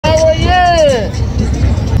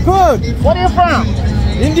good. Where are you from?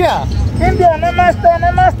 India. India. Namaste,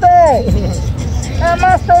 namaste.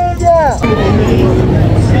 Namaste, India.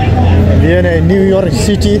 We're in New York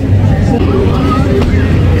City.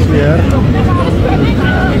 Here.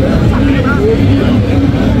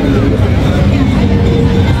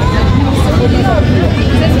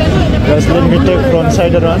 Just let me take front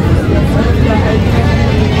side around.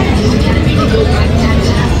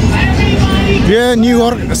 We're New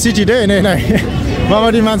York City day,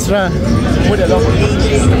 Mama di Mansra.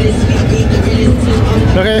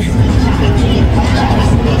 Okay.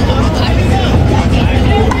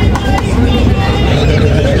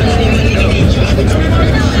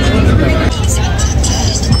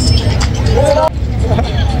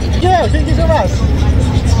 Yeah, thank you so much.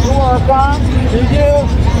 You're welcome. Thank you.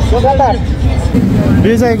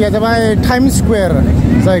 बे जायगाया जाबाय times square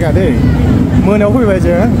जायगा दै मोनायाव फैबाय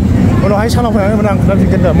जों उनावहाय सानाव फैनानै मोना आं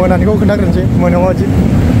खोन्थाफिनगोन दा मोनानिखौ खोन्थाग्रोनोसै मोनायाव माबायदि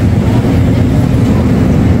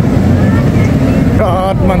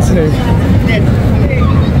बिराद मानसि नै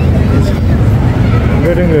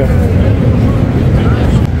होंगो दोंगो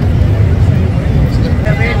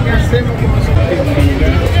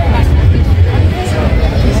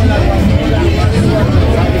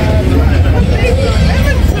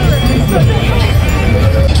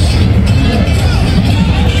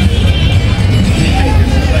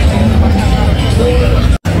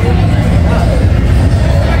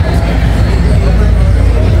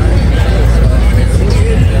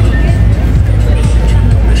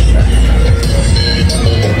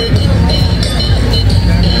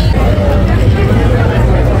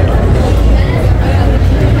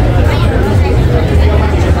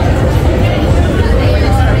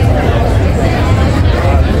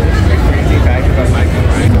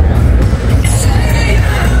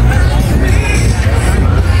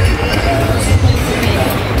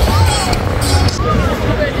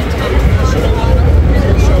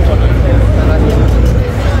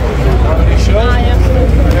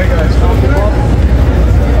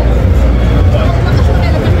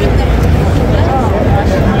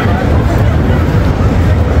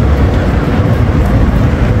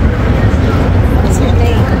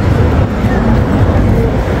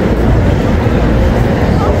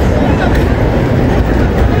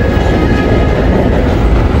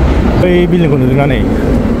बै बिल्डिंखौ नुदोंना नै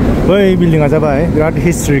बै बिल्डिंआ जाबाय बिराद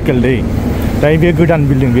हिस्टरिकेल दै दायो बे गोदान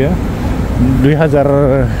बिल्डिं बेयो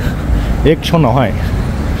 2001 सनावहाय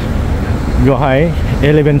बेवहाय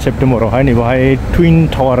 11 सेप्टेम्बरावहाय नैबेवहाय टुइन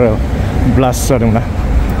टावार ब्लास्ट जादोंना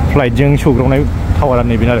फ्लाइटजों सौग्रावनाय टावारा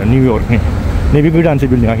नैबेनो आरो निउयर्कनि नैबे गोदानसो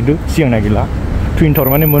बिल्डिंआ खिन्थु सिगांना गैला टुइन टावार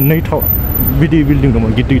माने मोननै बिदि बिल्डिं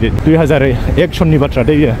दंमोन गिदिर गिदिर 2001 सननि बाथ्रा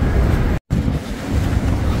दै बेयो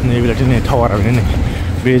नैबेलाय नै टावारा बेनो नै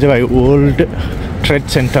बे जाबाय वर्ल्ड ट्रेड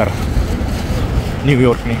सेन्टार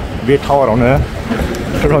निउयर्कनि बे टावारावनो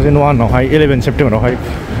 2001 आवहाय 11 सेप्टेम्बरावहाय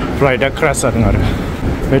फ्लाइटआ क्रास जादों आरो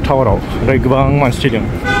बे टावाराव ओमफ्राय गोबां मानसि थैदों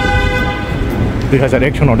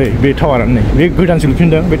 2001 सनाव दै बे टावारानो नै बे गोदानसो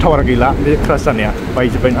लुफिनदों बे टावारा गैला बे क्रास जानाया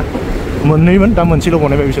बायजोब्बायना मोननैमोन दा मोनसेल'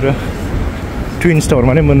 बनायबाय बिसोरो टुइन्स टावार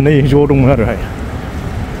माने मोननै ज' दंमोन आरोहाय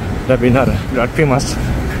दा बेनो आरो बिराद फेमास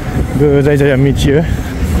जाय जायहा मिथियो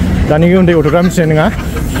दानि उन्दै गथ'फ्रा मिथिनाय नङा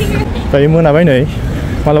दायो मोनाबाय नै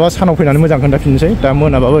मालाबा सानाव फैनानै मोजां खोन्थाफिननोसै दा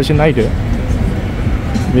मोनाबाबो एसे नायदो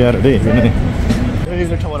बे आरो दै बेनो नै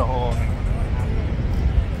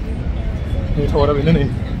टावारा बेनो नै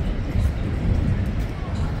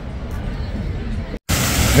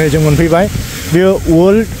नै जों मोनफैबाय बेयो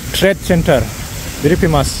world trade centre very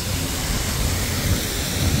famous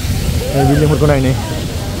बिल्डिंफोरखौ नायनो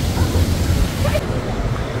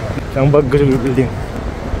बेसेबांबा गोजौ बिल्डिं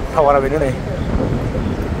टावारा बेनो नै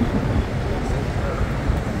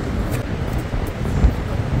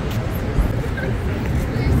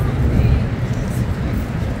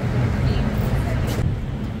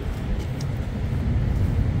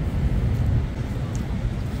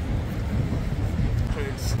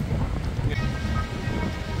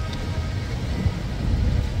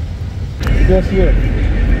It was here.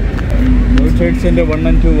 World Trade Center 1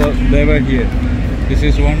 and 2 they were here. This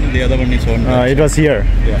is one, the other one is on. It was here.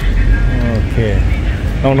 Yeah. Okay.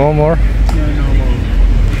 No more. No more.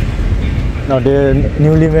 Now the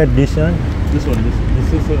newly made this one. This one. This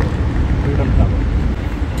is a Freedom Tower.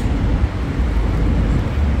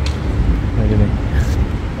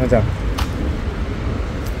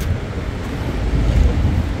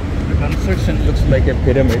 The construction looks like a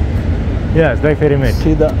pyramid. Yes, like pyramid.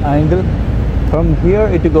 See the angle? From here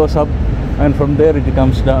it goes up, and from there it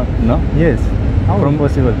comes down. No? Yes. How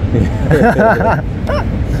possible?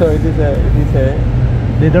 So it is a.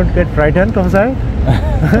 They don't get frightened outside?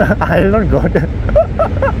 I'll not go there.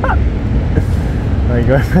 My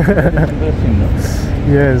God. Interesting, no?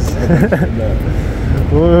 Yes.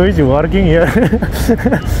 Who is working here?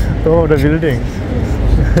 Oh, the building.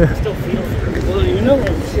 Still feels well, you know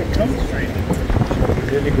where shit comes from.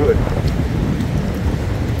 Really good.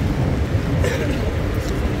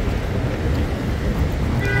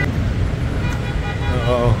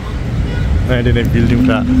 Oh, I didn't building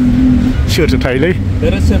that. Sure to Thailand.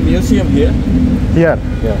 There is a museum here. Here.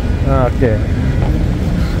 Yeah. Okay.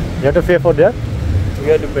 You have to pay for that? We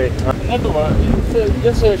have to pay. Not one. It's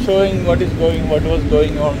just showing what was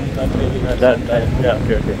going on that really had That some time. time. Yeah.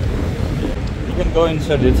 Okay. You can go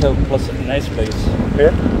inside. It's a nice place.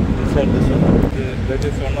 Yeah. Inside this one. That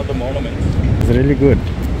is one of the monuments. It's really good.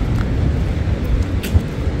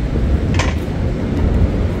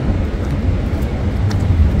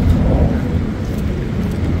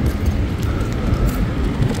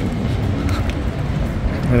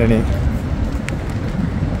 Really.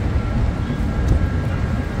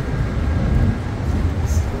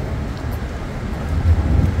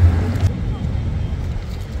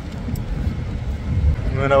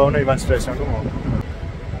 Mana bawa ni Ivan Station tu mau.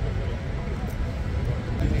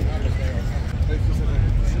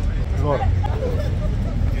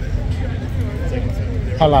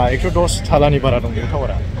 Thala, 110 thala ni bara dong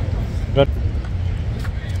tawara.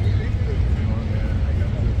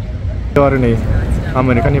 Baru ni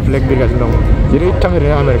American flag biarkan dong. Jadi hitam ni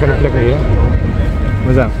American flag ni ya.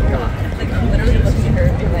 Macam.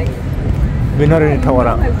 Benar ni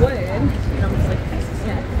tawara.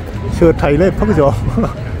 Sure Thailand pagjo.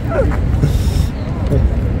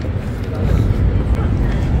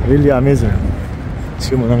 Really amazing.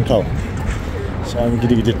 Semua orang tahu. Sama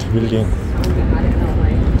gede-gede building.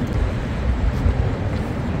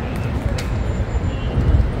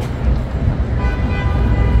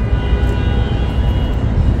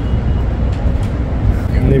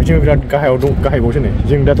 Ini bikin berat kahai odong kahai bos ni.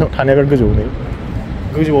 Jeng dah thane kan kejo ni.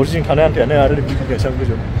 Kejo bos jeng thane anti ane ada di biasa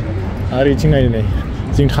kejo. Hari jeng ni.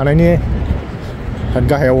 Jeng thane ni kan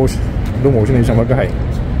kahai bos dong bos ni sama kahai.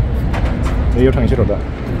 Ini orang sih roda.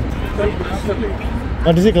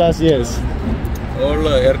 Oh, this is glass, yes. All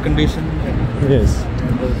air conditioned. Yes.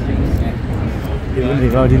 Ini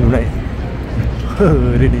kau di luar.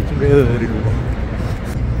 Ready, ready.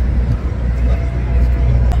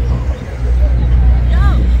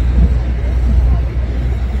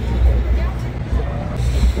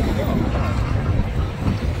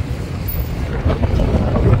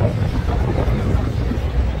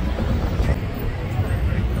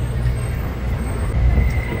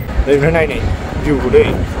 Đây bên này này, view của đây.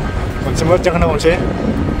 Còn xem mất chắc nó còn sẽ.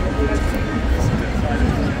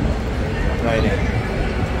 Đây này.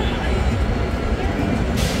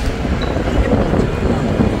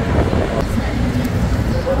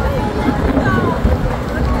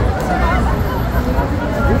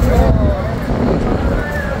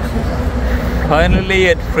 Finally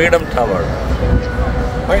at Freedom Tower.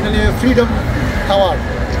 Finally, Freedom Tower.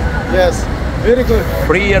 Yes, very good.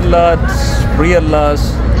 Free at last, free at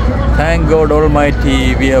last. Thank God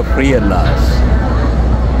Almighty, we are free at last.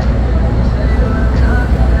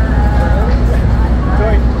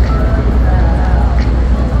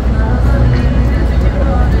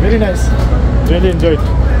 Very nice. Really enjoyed.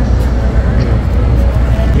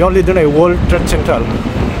 We only done a World Trade Center.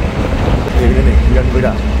 Ini yang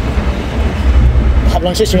beda.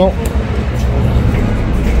 Hablang sih singok.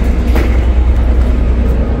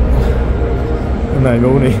 Nah,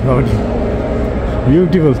 bau ni.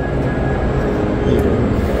 Beautiful.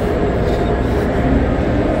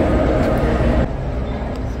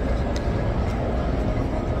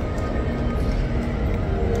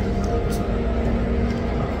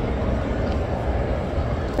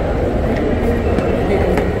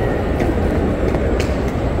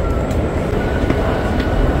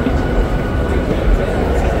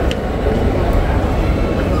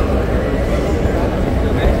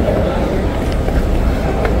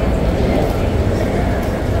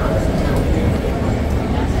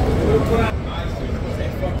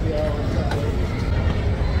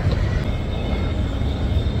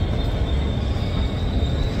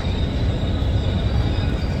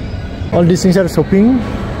 All these things are shopping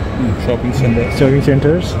Shopping center.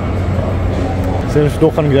 centers. Self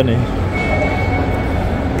dokan juga nih.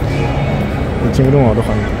 Cing dong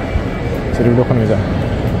dokan. Self dokan juga.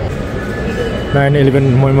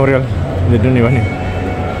 9/11 Memorial itu nih bani.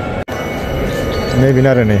 Ini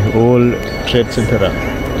benar nih World Trade Center.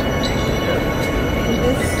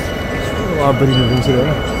 Wah beri nih sih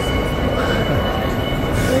lah.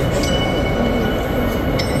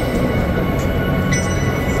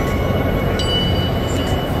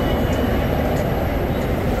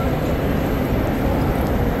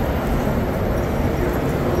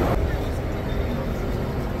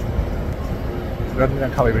 बिराद मोजां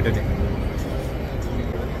थाबायबाय दिनै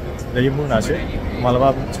दायो मोनासै मालाबा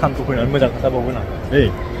सानखौ फैनानै मोजां खोन्थाबावगोन आं दै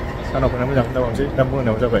सानाव फैनानै मोजां खोन्थाबावनोसै दा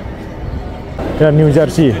मोनायाव जाबाय दा निउ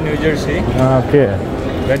जार्सि New Jersey. अके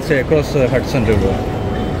That's across Hudson River.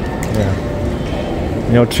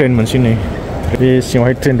 बेयाव ट्रेन मोनसे नै बे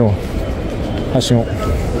सिङावहाय ट्रेन दं हा सिङाव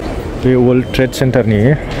बे वर्ल्ड ट्रेड सेन्टारनि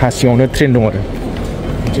हा सिङावनो ट्रेन दं आरो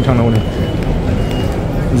बिथिं थांनांगौ नै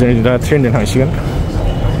जों दा ट्रेनजों थांसिगोन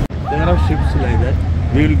There are ships like that.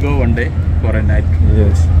 We will go one day for a night.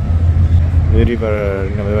 Yes. The river,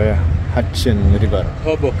 Hudson River.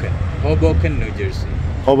 Hoboken. Hoboken, New Jersey.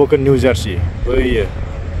 Hoboken, New Jersey. Oh yeah.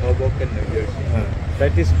 Hoboken, New Jersey.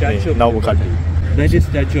 That is Statue of Now Liberty. That is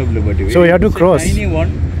Statue of Liberty. So you have to It's cross. a tiny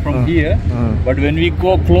one from here, but when we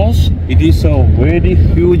go close, it is a very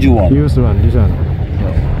huge one. Use one, this one.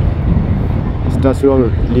 Statue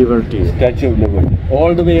of Liberty. Statue of Liberty.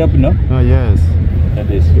 All the way up, no? Oh yes. That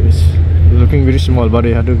is. It's looking very small, but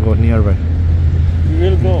you have to go nearby. We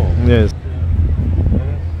will go. Yes.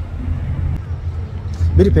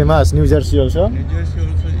 Very famous, New Jersey also. New Jersey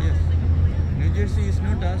also, yes. New Jersey is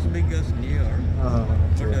not as big as New York,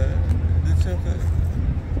 but this of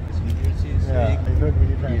New Jersey is Yeah, I heard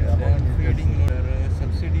many times they about are New feeding or a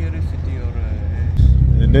subsidiary city or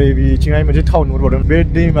नै बिथिंहाय मोनसे town नुहरबावदों बे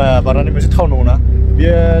दैमा बारनानै मोनसे town दङना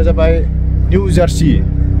बेयो जाबाय New Jersey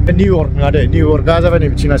New York नङा दे निउयर्कआ जाबाय नै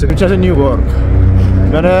बिथिंनासो बिथिंसो निउयर्क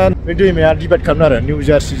माने बे दैमाया डिभाइड खालामो आरो निउ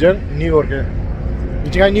जार्सिजों निउयर्क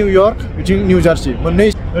बिथिंहाय निउयर्क बिथिं निउ जार्सि मोननै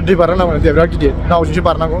दै बारनांगौ दैया बिराद गिदिर नावजोंसो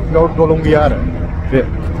बारनांगौ बेयाव दलं गैया आरो बे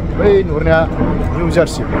बै नुहुरनाया निउ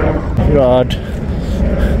जार्सि बिराद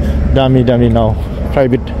दामि दामि नाव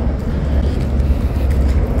प्राइभेट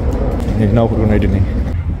नावफोरखौ नायदो नै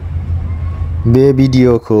बे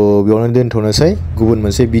भिडिअखौ बेयावनो दोनथ'नोसै गुबुन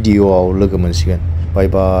मोनसे भिडिअआव लोगो मोनसिगोन बाय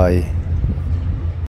बाय